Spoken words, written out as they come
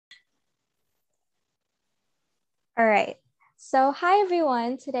All right. So, hi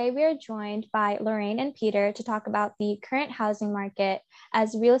everyone. Today we are joined by Lorraine and Peter to talk about the current housing market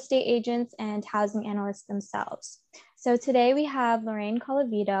as real estate agents and housing analysts themselves. So, today we have Lorraine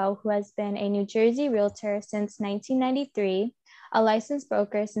Colavito, who has been a New Jersey realtor since 1993, a licensed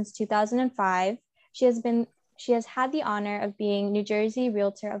broker since 2005. She has had the honor of being New Jersey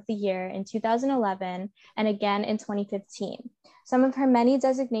Realtor of the Year in 2011 and again in 2015. Some of her many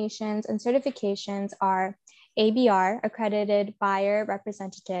designations and certifications are ABR, Accredited Buyer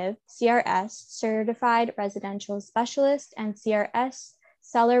Representative, CRS, Certified Residential Specialist, and CRS,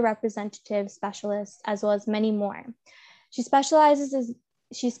 Seller Representative Specialist, as well as many more. She specializes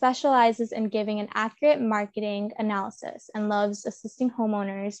in giving an accurate marketing analysis and loves assisting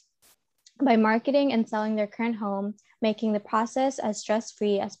homeowners by marketing and selling their current home, making the process as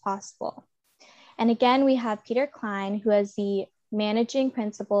stress-free as possible. And again, we have Peter Klein, who is the managing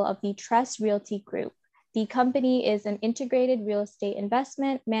principal of the Trust Realty Group. The company is an integrated real estate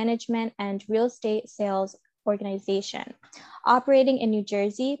investment, management, and real estate sales organization operating in New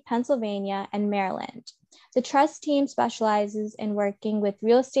Jersey, Pennsylvania, and Maryland. The Trust team specializes in working with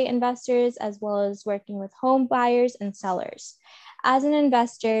real estate investors as well as working with home buyers and sellers. As an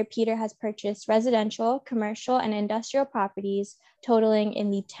investor, Peter has purchased residential, commercial, and industrial properties totaling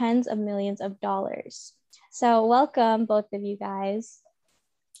in the tens of millions of dollars. So welcome, both of you guys.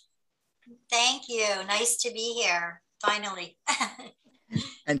 Thank you. Nice to be here, finally.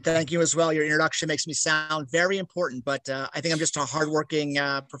 And thank you as well. Your introduction makes me sound very important, but I think I'm just a hardworking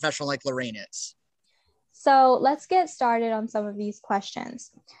professional like Lorraine is. So let's get started on some of these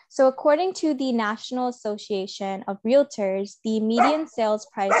questions. So according to the National Association of Realtors, the median sales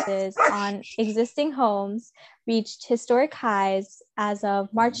prices on existing homes reached historic highs as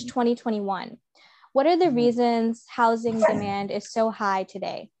of March 2021. What are the reasons housing demand is so high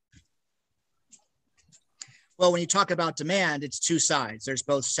today? Well, when you talk about demand, it's two sides. There's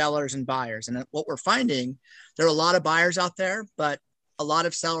both sellers and buyers. And what we're finding, there are a lot of buyers out there, but a lot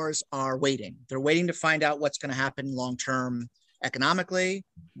of sellers are waiting. They're waiting to find out what's going to happen long-term economically,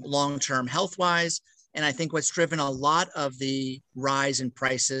 long-term health-wise. And I think what's driven a lot of the rise in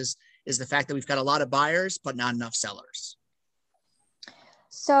prices is the fact that we've got a lot of buyers, but not enough sellers.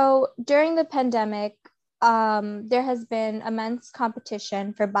 So during the pandemic, there has been immense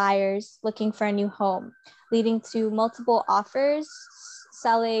competition for buyers looking for a new home, leading to multiple offers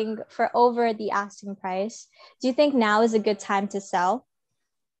selling for over the asking price. Do you think now is a good time to sell?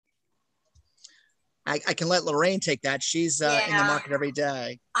 I can let Lorraine take that. She's in the market every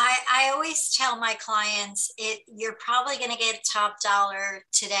day. I always tell my clients, you're probably going to get top dollar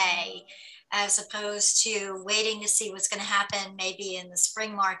today, as opposed to waiting to see what's going to happen maybe in the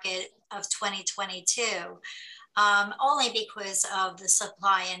spring market of 2022, only because of the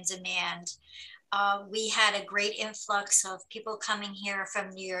supply and demand. We had a great influx of people coming here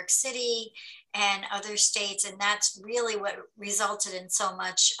from New York City and other states, and that's really what resulted in so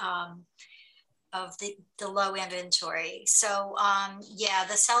much of the low inventory. So yeah,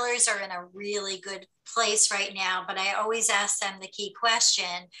 the sellers are in a really good place right now, but I always ask them the key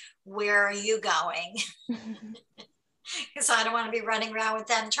question, where are you going? Because I don't want to be running around with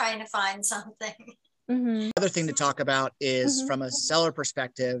them trying to find something. Other thing to talk about is from a seller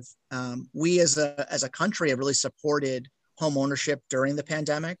perspective, we as a country have really supported home ownership during the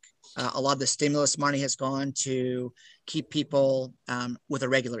pandemic. A lot of the stimulus money has gone to keep people with a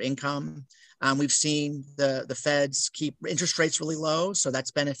regular income. We've seen the feds keep interest rates really low, so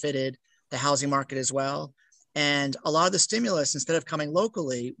that's benefited the housing market as well. And a lot of the stimulus, instead of coming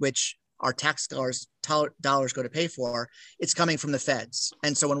locally, which our tax dollars go to pay for, it's coming from the feds.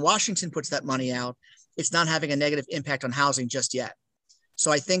 And so when Washington puts that money out, it's not having a negative impact on housing just yet.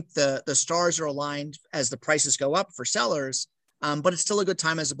 So I think the stars are aligned as the prices go up for sellers, but it's still a good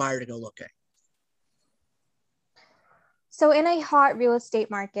time as a buyer to go looking. So in a hot real estate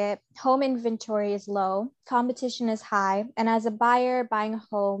market, home inventory is low, competition is high, and as a buyer, buying a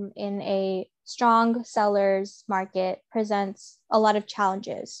home in a strong seller's market presents a lot of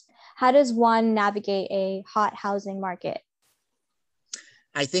challenges. How does one navigate a hot housing market?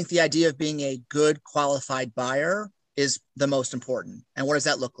 I think the idea of being a good qualified buyer is the most important. And what does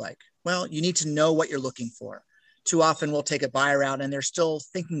that look like? Well, you need to know what you're looking for. Too often we'll take a buyer out and they're still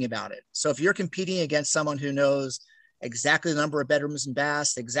thinking about it. So if you're competing against someone who knows exactly the number of bedrooms and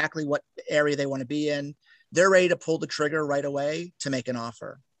baths, exactly what area they want to be in, they're ready to pull the trigger right away to make an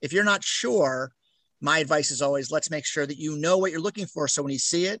offer. If you're not sure, my advice is always, let's make sure that you know what you're looking for. So when you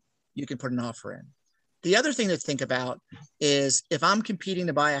see it, you can put an offer in. The other thing to think about is if I'm competing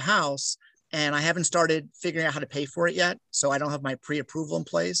to buy a house, and I haven't started figuring out how to pay for it yet, so I don't have my pre-approval in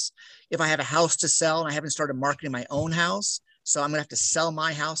place. If I have a house to sell and I haven't started marketing my own house, so I'm gonna have to sell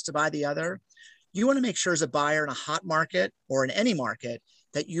my house to buy the other, you wanna make sure as a buyer in a hot market or in any market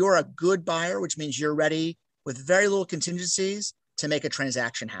that you're a good buyer, which means you're ready with very little contingencies to make a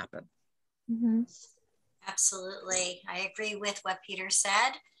transaction happen. Mm-hmm. Absolutely. I agree with what Peter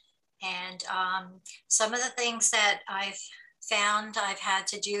said. And some of the things that I've found I've had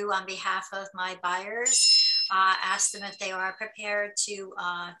to do on behalf of my buyers, ask them if they are prepared to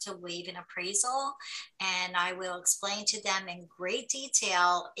waive an appraisal. And I will explain to them in great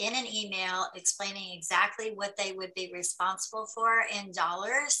detail in an email, explaining exactly what they would be responsible for in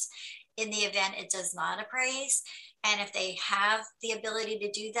dollars in the event it does not appraise. And if they have the ability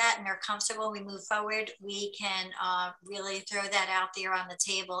to do that and they're comfortable, we move forward, we can really throw that out there on the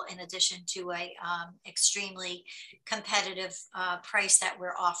table in addition to a extremely competitive price that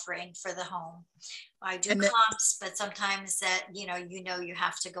we're offering for the home. I do comps, but sometimes that, you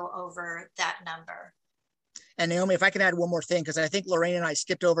have to go over that number. And Naomi, if I can add one more thing, because I think Lorraine and I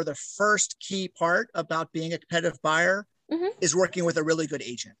skipped over the first key part about being a competitive buyer, is working with a really good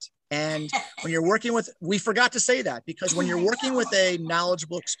agent. And when you're working with, we forgot to say that, because when you're working with a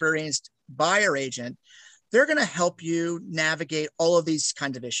knowledgeable, experienced buyer agent, they're going to help you navigate all of these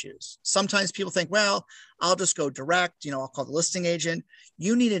kinds of issues. Sometimes people think, well, I'll just go direct, I'll call the listing agent.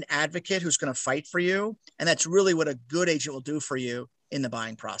 You need an advocate who's going to fight for you. And that's really what a good agent will do for you in the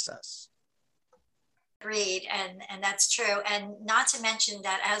buying process. Agreed, and that's true. And not to mention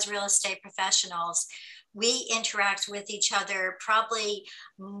that as real estate professionals, we interact with each other probably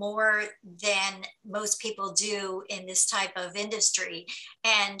more than most people do in this type of industry.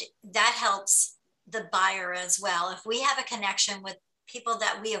 And that helps the buyer as well. If we have a connection with people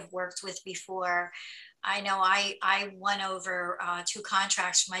that we have worked with before, I know I won over 2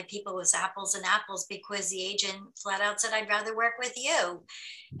 contracts for my people with apples and apples because the agent flat out said, I'd rather work with you.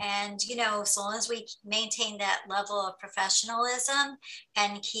 And, so long as we maintain that level of professionalism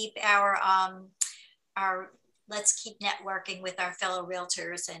and keep let's keep networking with our fellow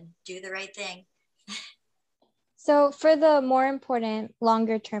realtors and do the right thing. So for the more important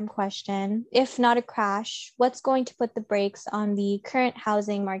longer term question, if not a crash, what's going to put the brakes on the current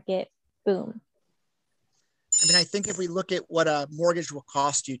housing market boom? I think if we look at what a mortgage will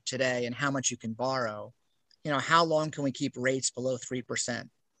cost you today and how much you can borrow, how long can we keep rates below 3%?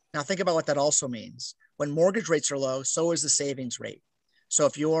 Now think about what that also means. When mortgage rates are low, so is the savings rate. So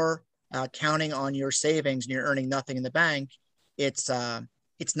if you're counting on your savings and you're earning nothing in the bank, it's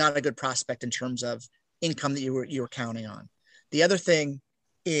not a good prospect in terms of income that you were counting on. The other thing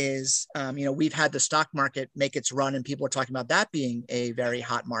is, we've had the stock market make its run, and people are talking about that being a very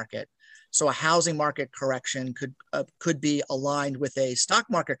hot market. So a housing market correction could be aligned with a stock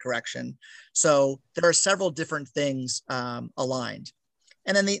market correction. So there are several different things aligned.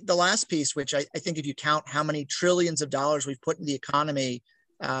 And then the last piece, which I think if you count how many trillions of dollars we've put in the economy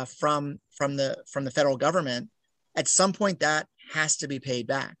from the federal government, at some point that has to be paid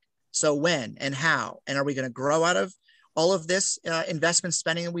back. So when and how, and are we going to grow out of all of this investment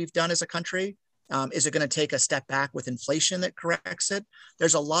spending that we've done as a country? Is it going to take a step back with inflation that corrects it?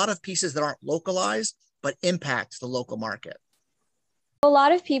 There's a lot of pieces that aren't localized, but impact the local market. A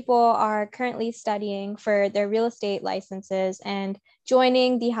lot of people are currently studying for their real estate licenses and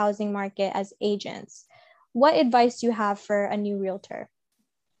joining the housing market as agents. What advice do you have for a new realtor?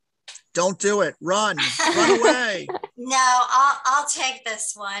 Don't do it. Run away. No, I'll take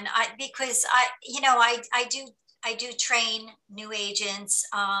this one because I do train new agents.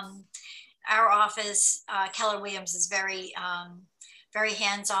 Our office, Keller Williams, is very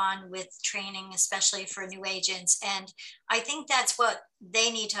hands-on with training, especially for new agents. And I think that's what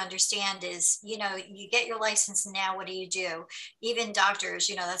they need to understand is, you get your license now, what do you do? Even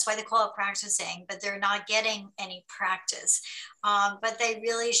doctors, that's why they call it practicing, but they're not getting any practice. But they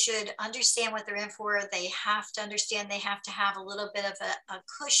really should understand what they're in for. They have to understand they have to have a little bit of a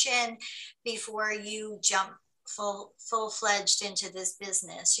cushion before you jump full-fledged into this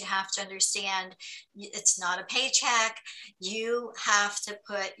business. You have to understand it's not a paycheck. You have to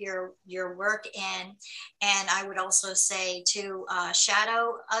put your work in. And I would also say to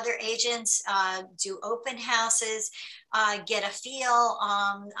shadow other agents, do open houses, get a feel.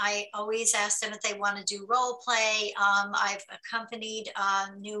 I always ask them if they want to do role play. I've accompanied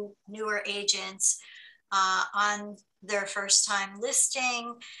newer agents on their first time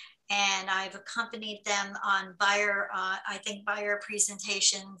listing. And I've accompanied them on buyer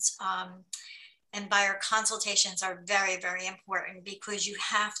presentations and buyer consultations are very, very important, because you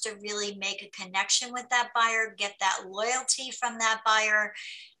have to really make a connection with that buyer, get that loyalty from that buyer,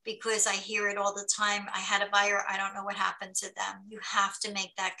 because I hear it all the time. I had a buyer, I don't know what happened to them. You have to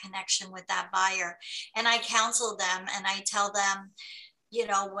make that connection with that buyer. And I counsel them and I tell them, you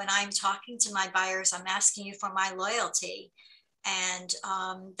know, when I'm talking to my buyers, I'm asking you for my loyalty. And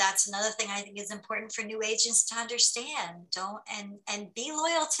that's another thing I think is important for new agents to understand. Don't and be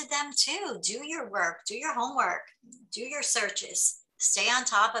loyal to them too. Do your work, do your homework, do your searches, stay on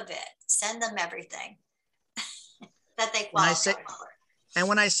top of it, send them everything that they qualify for. And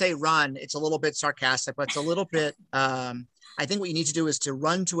when I say run, it's a little bit sarcastic, but it's a little bit, I think what you need to do is to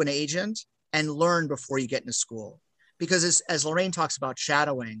run to an agent and learn before you get into school. Because as Lorraine talks about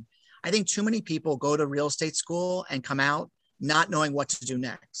shadowing, I think too many people go to real estate school and come out not knowing what to do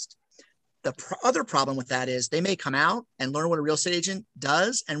next. The other problem with that is they may come out and learn what a real estate agent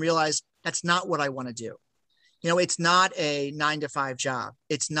does and realize that's not what I want to do. You know, it's not a 9-to-5 job.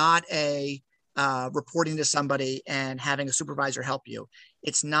 It's not a reporting to somebody and having a supervisor help you.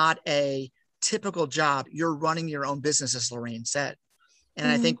 It's not a typical job. You're running your own business, as Lorraine said.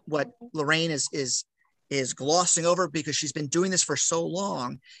 And I think what Lorraine is glossing over, because she's been doing this for so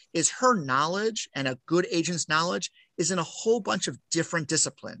long, is her knowledge, and a good agent's knowledge is in a whole bunch of different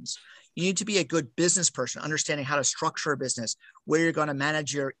disciplines. You need to be a good business person, understanding how to structure a business, where you're going to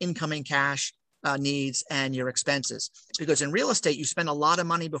manage your incoming cash needs and your expenses. Because in real estate, you spend a lot of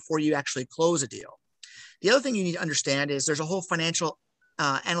money before you actually close a deal. The other thing you need to understand is there's a whole financial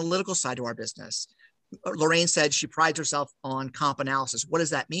analytical side to our business. Lorraine said she prides herself on comp analysis. What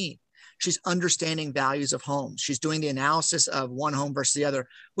does that mean? She's understanding values of homes. She's doing the analysis of one home versus the other,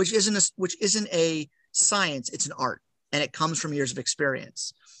 which isn't a science, it's an art, and it comes from years of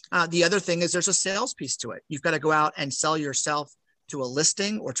experience. The other thing is there's a sales piece to it. You've got to go out and sell yourself to a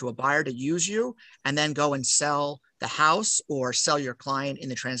listing or to a buyer to use you, and then go and sell the house or sell your client in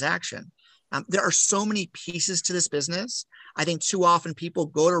the transaction. There are so many pieces to this business. I think too often people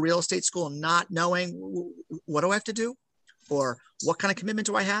go to real estate school not knowing, what do I have to do? Or what kind of commitment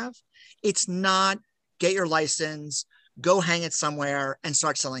do I have? It's not get your license, go hang it somewhere and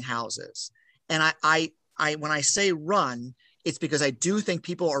start selling houses. And I when I say run, it's because I do think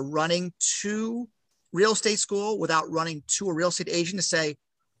people are running to real estate school without running to a real estate agent to say,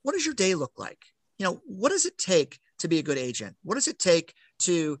 what does your day look like? You know, what does it take to be a good agent? What does it take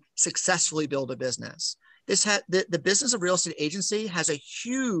to successfully build a business? The business of real estate agency has a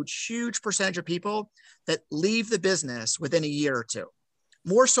huge percentage of people that leave the business within a year or two,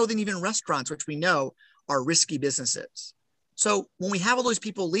 more so than even restaurants, which we know are risky businesses. So when we have all those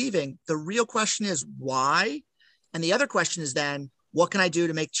people leaving, the real question is why? And the other question is then, what can I do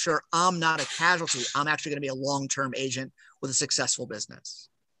to make sure I'm not a casualty? I'm actually going to be a long-term agent with a successful business.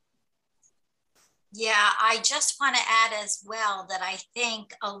 Yeah, I just want to add as well that I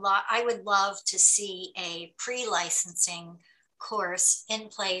think I would love to see a pre-licensing course in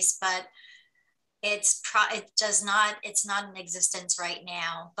place, but it's not in existence right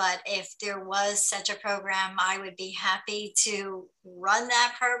now. But if there was such a program, I would be happy to run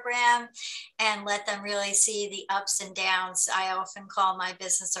that program and let them really see the ups and downs. I often call my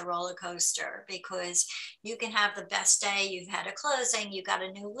business a roller coaster, because you can have the best day. You've had a closing, you got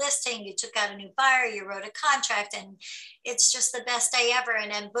a new listing, you took out a new buyer, you wrote a contract, and it's just the best day ever.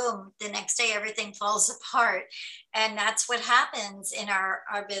 And then boom, the next day, everything falls apart. And that's what happens in our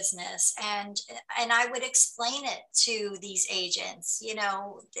business. And I would explain it to these agents, you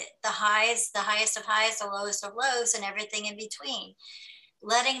know, the highest of highs, the lowest of lows, and everything in between,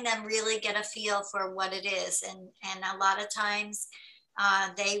 letting them really get a feel for what it is. And a lot of times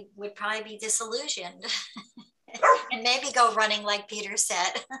they would probably be disillusioned and maybe go running, like Peter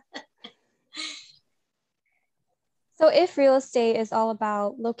said. So if real estate is all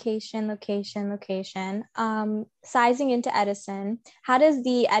about location, sizing into Edison, how is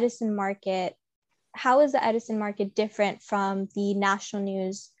the Edison market different from the national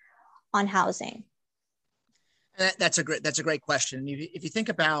news on housing? That's a great question. If you think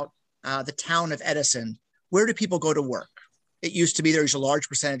about the town of Edison, where do people go to work? It used to be there was a large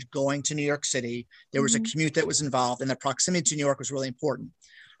percentage going to New York City. There was a commute that was involved, and the proximity to New York was really important.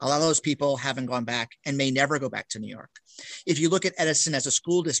 A lot of those people haven't gone back and may never go back to New York. If you look at Edison as a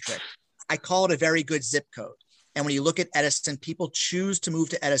school district, I call it a very good zip code. And when you look at Edison, people choose to move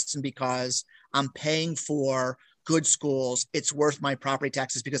to Edison because I'm paying for good schools. It's worth my property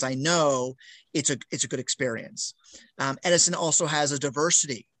taxes because I know it's a good experience. Edison also has a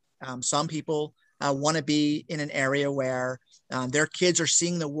diversity. Some people want to be in an area where their kids are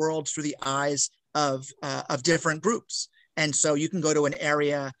seeing the world through the eyes of different groups. And so you can go to an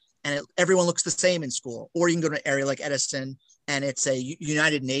area and everyone looks the same in school. Or you can go to an area like Edison, and it's a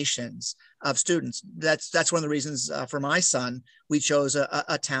United Nations of students. That's one of the reasons for my son, we chose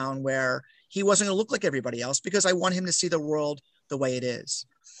a town where he wasn't going to look like everybody else, because I want him to see the world the way it is.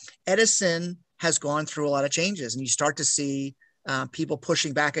 Edison has gone through a lot of changes, and you start to see people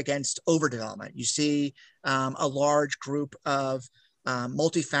pushing back against overdevelopment. You see a large group of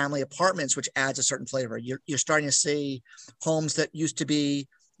multifamily apartments, which adds a certain flavor. You're starting to see homes that used to be,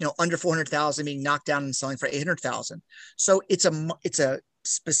 under 400,000 being knocked down and selling for 800,000. So it's a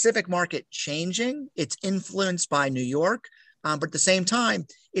specific market changing. It's influenced by New York, but at the same time,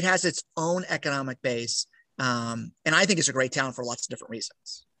 it has its own economic base. And I think it's a great town for lots of different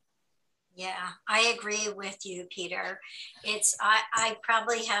reasons. Yeah, I agree with you, Peter. I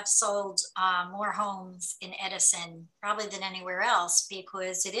probably have sold more homes in Edison probably than anywhere else,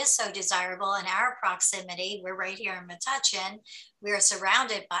 because it is so desirable in our proximity. We're right here in Metuchen. We're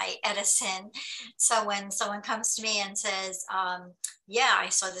surrounded by Edison. So when someone comes to me and says, yeah, I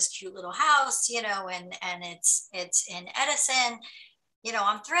saw this cute little house, and it's in Edison,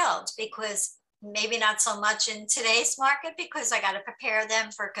 I'm thrilled, because maybe not so much in today's market, because I got to prepare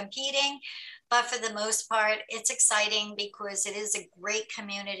them for competing. But for the most part, it's exciting because it is a great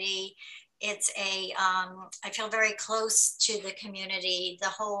community. I feel very close to the community. The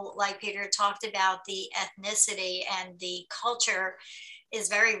whole, like Peter talked about, the ethnicity and the culture is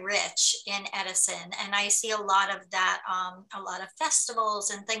very rich in Edison. And I see a lot of that, a lot of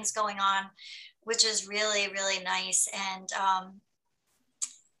festivals and things going on, which is really, really nice. And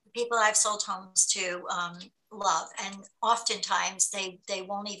people I've sold homes to love, and oftentimes they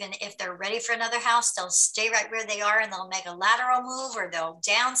won't even, if they're ready for another house, they'll stay right where they are, and they'll make a lateral move, or they'll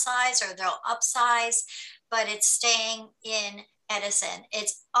downsize, or they'll upsize, but it's staying in Edison.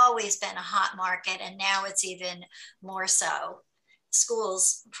 It's always been a hot market, and now it's even more so.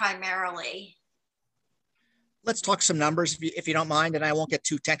 Schools primarily. Let's talk some numbers, if you don't mind, and I won't get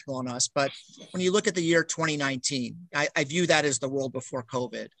too technical on us, but when you look at the year 2019, I view that as the world before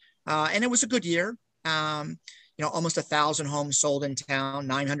COVID. And it was a good year. Almost 1,000 homes sold in town,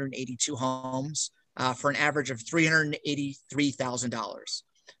 982 homes for an average of $383,000.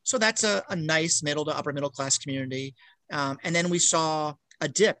 So that's a nice middle to upper middle class community. And then we saw a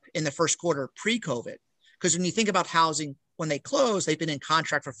dip in the first quarter pre-COVID, because when you think about housing, when they close, they've been in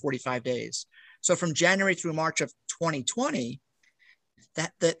contract for 45 days. So from January through March of 2020,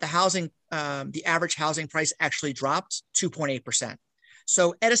 the average housing price actually dropped 2.8%.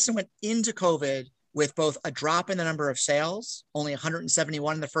 So Edison went into COVID with both a drop in the number of sales, only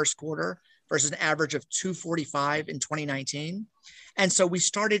 171 in the first quarter versus an average of 245 in 2019. And so we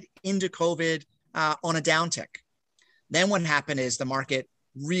started into COVID on a downtick. Then what happened is the market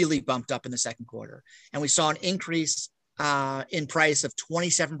really bumped up in the second quarter, and we saw an increase in price of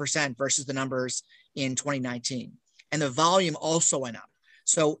 27% versus the numbers in 2019. And the volume also went up.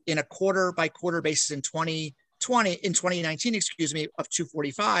 So in a quarter by quarter basis in 2019, of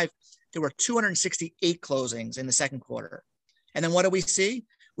 245, there were 268 closings in the second quarter. And then what do we see?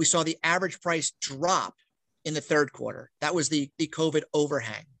 We saw the average price drop in the third quarter. That was the COVID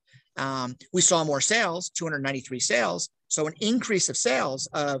overhang. We saw more sales, 293 sales. So an increase of sales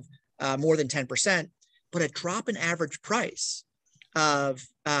of more than 10%, but a drop in average price of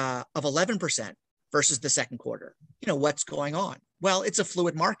 11% versus the second quarter. What's going on? Well, it's a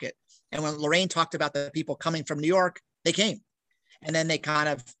fluid market. And when Lorraine talked about the people coming from New York, they came, and then they kind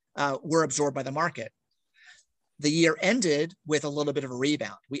of were absorbed by the market. The year ended with a little bit of a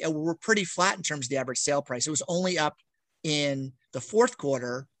rebound. We were pretty flat in terms of the average sale price. It was only up in the fourth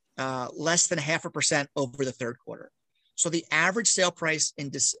quarter, less than 0.5% over the third quarter. So the average sale price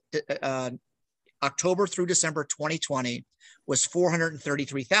in October through December 2020 was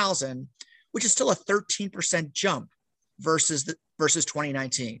 $433,000, which is still a 13% jump versus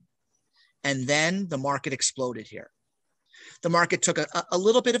 2019. And then the market exploded here. The market took a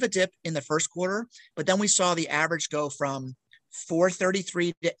little bit of a dip in the first quarter, but then we saw the average go from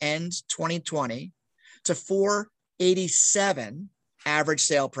 433 to end 2020 to 487 average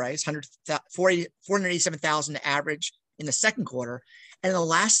sale price, 487,000 average in the second quarter. And in the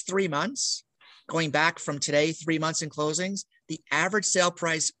last 3 months, going back from today, 3 months in closings, the average sale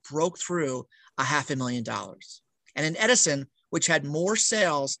price broke through $500,000. And in Edison, which had more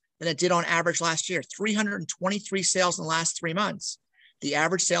sales than it did on average last year, 323 sales in the last 3 months, the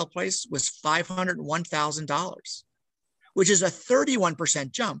average sale price was $501,000, which is a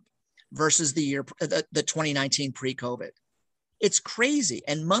 31% jump versus the 2019 pre-COVID. It's crazy.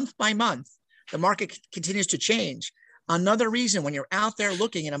 And month by month, the market continues to change. Another reason when you're out there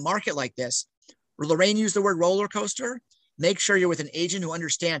looking in a market like this, Lorraine used the word roller coaster. make sure you're with an agent who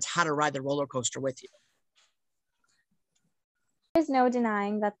understands how to ride the roller coaster with you. There's no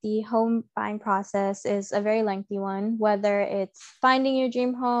denying that the home buying process is a very lengthy one, whether it's finding your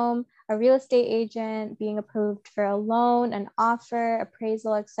dream home, a real estate agent, being approved for a loan, an offer,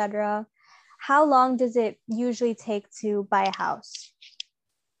 appraisal, etc. How long does it usually take to buy a house?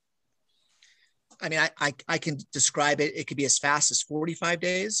 I mean, I can describe it. It could be as fast as 45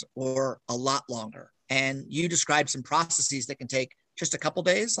 days or a lot longer. And you described some processes that can take just a couple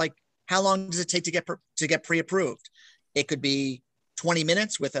days. Like, how long does it take to get pre-approved? It could be 20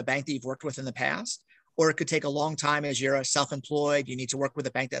 minutes with a bank that you've worked with in the past, or it could take a long time as you're a self-employed. You need to work with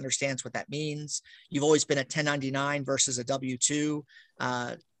a bank that understands what that means. You've always been a 1099 versus a W-2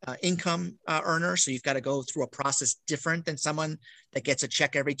 income earner. So you've got to go through a process different than someone that gets a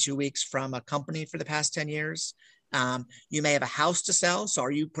check every 2 weeks from a company for the past 10 years. You may have a house to sell. So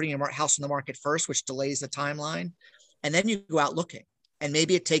are you putting your house on the market first, which delays the timeline? And then you go out looking. And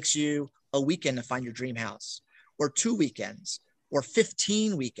maybe it takes you a weekend to find your dream house, or 2 weekends, or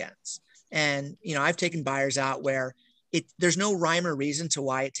 15 weekends. And, you know, I've taken buyers out where there's no rhyme or reason to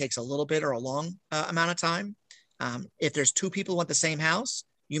why it takes a little bit or a long amount of time. If there's 2 people who want the same house,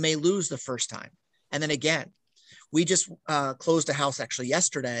 you may lose the first time. And then again, we just closed a house actually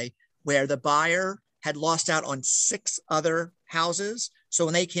yesterday where the buyer had lost out on 6 other houses. So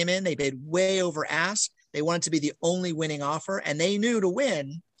when they came in, they bid way over ask. They wanted to be the only winning offer, and they knew to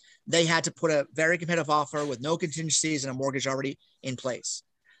win, they had to put a very competitive offer with no contingencies and a mortgage already in place.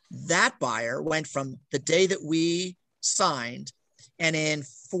 That buyer went from the day that we signed, and in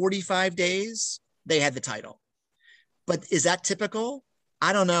 45 days, they had the title. But is that typical?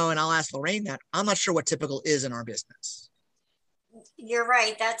 I don't know. And I'll ask Lorraine that. I'm not sure what typical is in our business. You're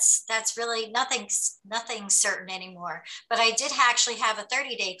right. That's really nothing certain anymore. But I did actually have a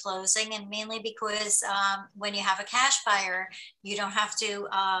 30-day closing, and mainly because when you have a cash buyer, you don't have to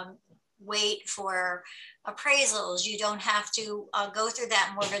wait for appraisals. You don't have to go through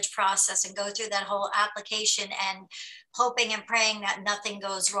that mortgage process and go through that whole application and hoping and praying that nothing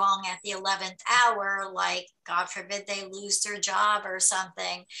goes wrong at the 11th hour, like God forbid they lose their job or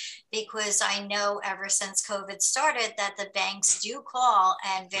something. Because I know ever since COVID started that the banks do call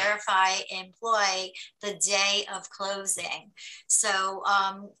and verify employee the day of closing. So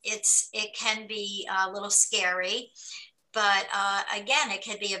it can be a little scary. But again, it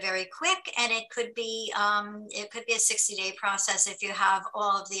could be a very quick, and it could be a 60-day process if you have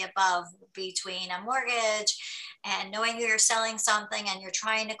all of the above, between a mortgage and knowing you're selling something and you're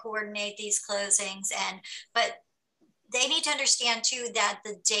trying to coordinate these closings. But they need to understand too that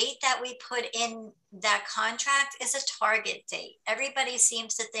the date that we put in that contract is a target date. Everybody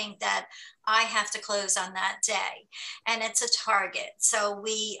seems to think that I have to close on that day, and it's a target. So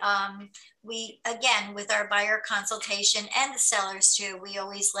we again, with our buyer consultation and the sellers too, we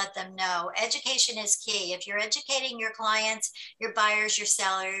always let them know education is key. If you're educating your clients, your buyers, your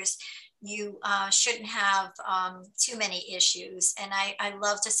sellers, you shouldn't have too many issues. And I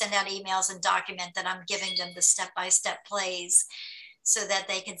love to send out emails and document that I'm giving them the step-by-step plays so that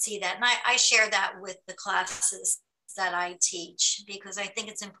they can see that. And I share that with the classes that I teach, because I think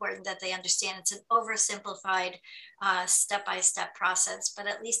it's important that they understand it's an oversimplified step-by-step process, but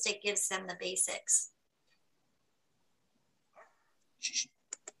at least it gives them the basics.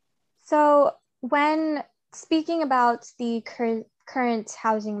 So when speaking about the current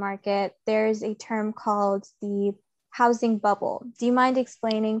housing market, there's a term called the housing bubble. Do you mind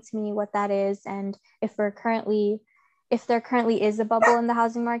explaining to me what that is, and if there currently is a bubble in the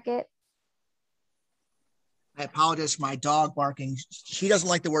housing market? I apologize for my dog barking. She doesn't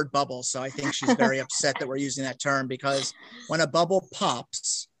like the word bubble, so I think she's very upset that we're using that term, because when a bubble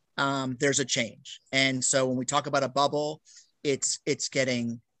pops, there's a change. And so when we talk about a bubble, it's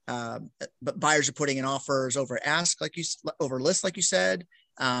getting buyers are putting in offers over ask, over list, like you said.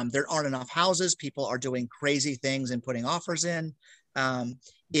 There aren't enough houses. People are doing crazy things and putting offers in.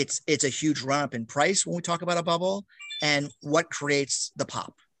 It's a huge run up in price when we talk about a bubble. And what creates the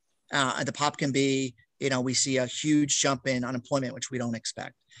pop? The pop can be, we see a huge jump in unemployment, which we don't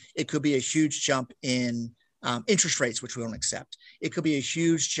expect. It could be a huge jump in interest rates, which we don't accept. It could be a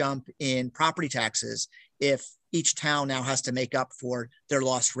huge jump in property taxes if each town now has to make up for their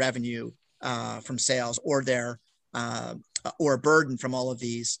lost revenue from sales, or or a burden from all of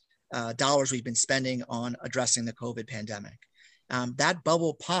these dollars we've been spending on addressing the COVID pandemic. That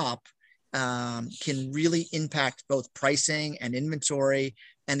bubble pop can really impact both pricing and inventory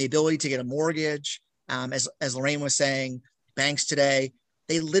and the ability to get a mortgage. As Lorraine was saying, banks today,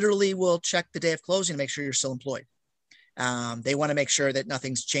 they literally will check the day of closing to make sure you're still employed. They want to make sure that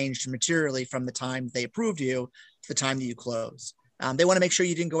nothing's changed materially from the time they approved you. the time that you close. They want to make sure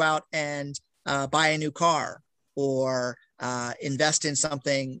you didn't go out and buy a new car or invest in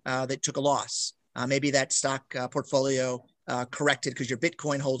something that took a loss. Maybe that stock portfolio corrected because your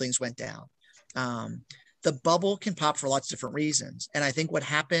Bitcoin holdings went down. The bubble can pop for lots of different reasons. And I think what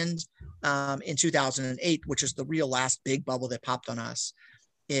happened in 2008, which is the real last big bubble that popped on us,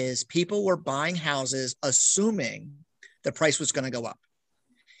 is people were buying houses assuming the price was going to go up.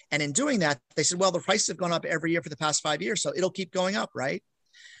 And in doing that, they said, well, the prices have gone up every year for the past 5 years, so it'll keep going up, right?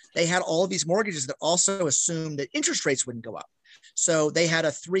 They had all of these mortgages that also assumed that interest rates wouldn't go up. So they had a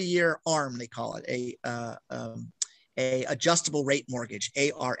 3-year ARM, they call it, a adjustable rate mortgage,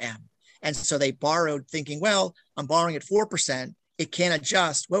 ARM. And so they borrowed thinking, well, I'm borrowing at 4%. It can't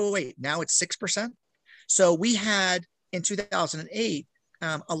adjust. Wait, now it's 6%. So we had in 2008,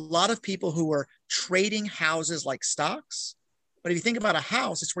 a lot of people who were trading houses like stocks. But if you think about a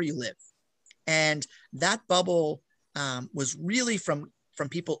house, it's where you live. And that bubble was really from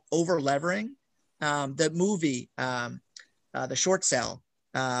people over levering. The movie, The Short Sale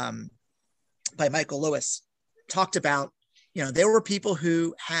by Michael Lewis talked about, there were people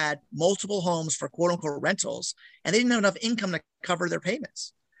who had multiple homes for quote unquote rentals, and they didn't have enough income to cover their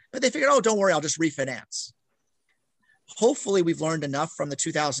payments. But they figured, oh, don't worry, I'll just refinance. Hopefully we've learned enough from the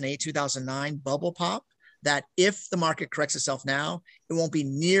 2008, 2009 bubble pop that if the market corrects itself now, it won't be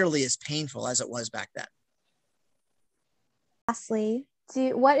nearly as painful as it was back then. Lastly,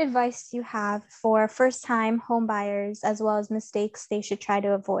 what advice do you have for first-time home buyers as well as mistakes they should try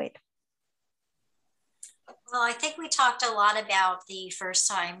to avoid? Well, I think we talked a lot about the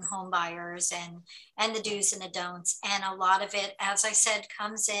first-time home buyers and the do's and the don'ts. And a lot of it, as I said,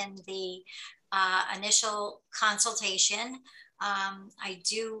 comes in the initial consultation.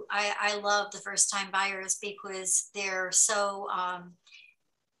 I love the first-time buyers because they're so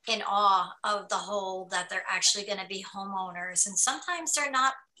in awe of the whole that they're actually going to be homeowners. And sometimes they're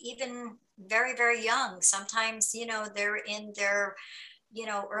not even very, very young. Sometimes, they're in their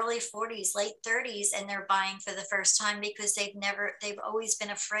early 40s, late 30s, and they're buying for the first time because they've always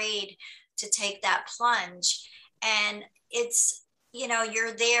been afraid to take that plunge. And it's,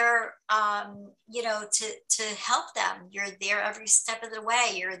 you're there, to help them. You're there every step of the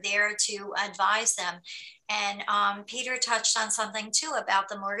way. You're there to advise them. And Peter touched on something too about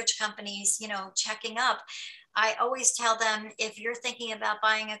the mortgage companies, checking up. I always tell them, if you're thinking about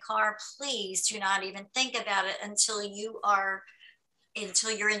buying a car, please do not even think about it until you're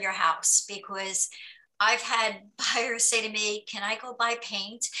in your house, because I've had buyers say to me, can I go buy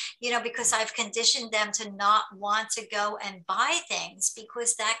paint? Because I've conditioned them to not want to go and buy things,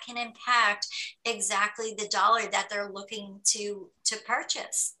 because that can impact exactly the dollar that they're looking to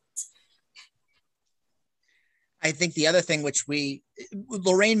purchase. I think the other thing, which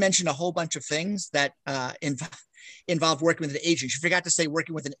Lorraine mentioned a whole bunch of things that involve working with an agent. She forgot to say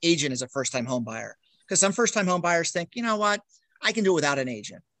working with an agent as a first-time home buyer, because some first-time home buyers think, you know what, I can do it without an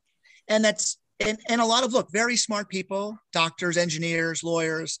agent. And a lot of, very smart people, doctors, engineers,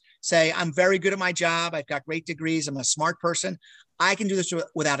 lawyers say, I'm very good at my job. I've got great degrees. I'm a smart person. I can do this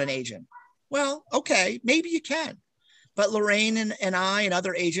without an agent. Well, okay, maybe you can. But Lorraine and I and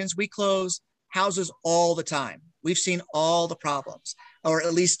other agents, we close houses all the time. We've seen all the problems, or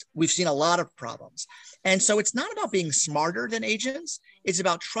at least we've seen a lot of problems. And so it's not about being smarter than agents. It's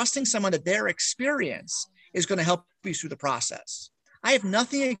about trusting someone that their experience is going to help you through the process. I have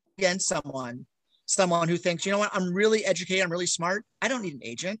nothing against someone who thinks, you know what, I'm really educated, I'm really smart, I don't need an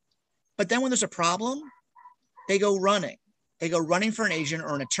agent. But then when there's a problem, they go running. They go running for an agent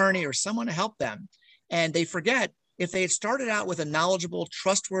or an attorney or someone to help them. And they forget, if they had started out with a knowledgeable,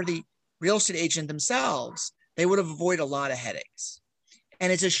 trustworthy real estate agent themselves, they would have avoided a lot of headaches.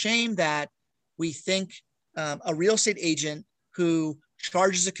 And it's a shame that we think a real estate agent who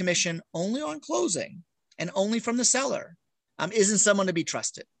charges a commission only on closing and only from the seller isn't someone to be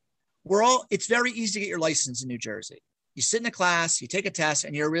trusted. It's very easy to get your license in New Jersey. You sit in a class, you take a test,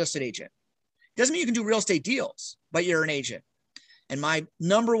 and you're a real estate agent. Doesn't mean you can do real estate deals, but you're an agent. And my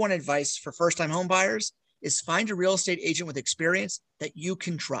number one advice for first-time home buyers is find a real estate agent with experience that you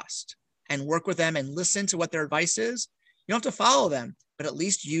can trust, and work with them and listen to what their advice is. You don't have to follow them, but at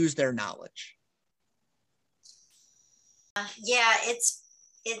least use their knowledge. Yeah, it's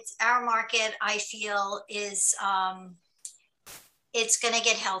our market, I feel, is it's going to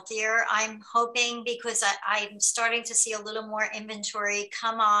get healthier. I'm hoping, because I'm starting to see a little more inventory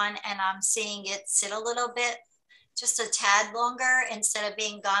come on, and I'm seeing it sit a little bit, just a tad longer, instead of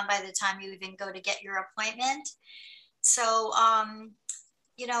being gone by the time you even go to get your appointment. So,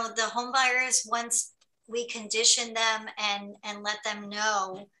 the home buyers, once we condition them and let them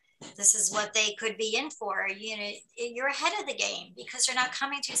know this is what they could be in for. You know, you're ahead of the game because they're not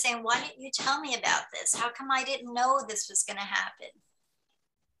coming to you saying, why didn't you tell me about this? How come I didn't know this was going to happen?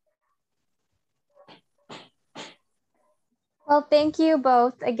 Well, thank you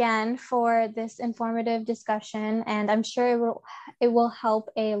both again for this informative discussion, and I'm sure it will help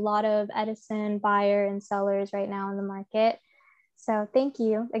a lot of Edison buyer and sellers right now in the market. So thank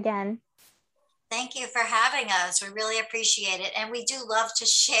you again. Thank you for having us. We really appreciate it. And we do love to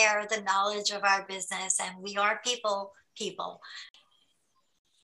share the knowledge of our business, and we are people.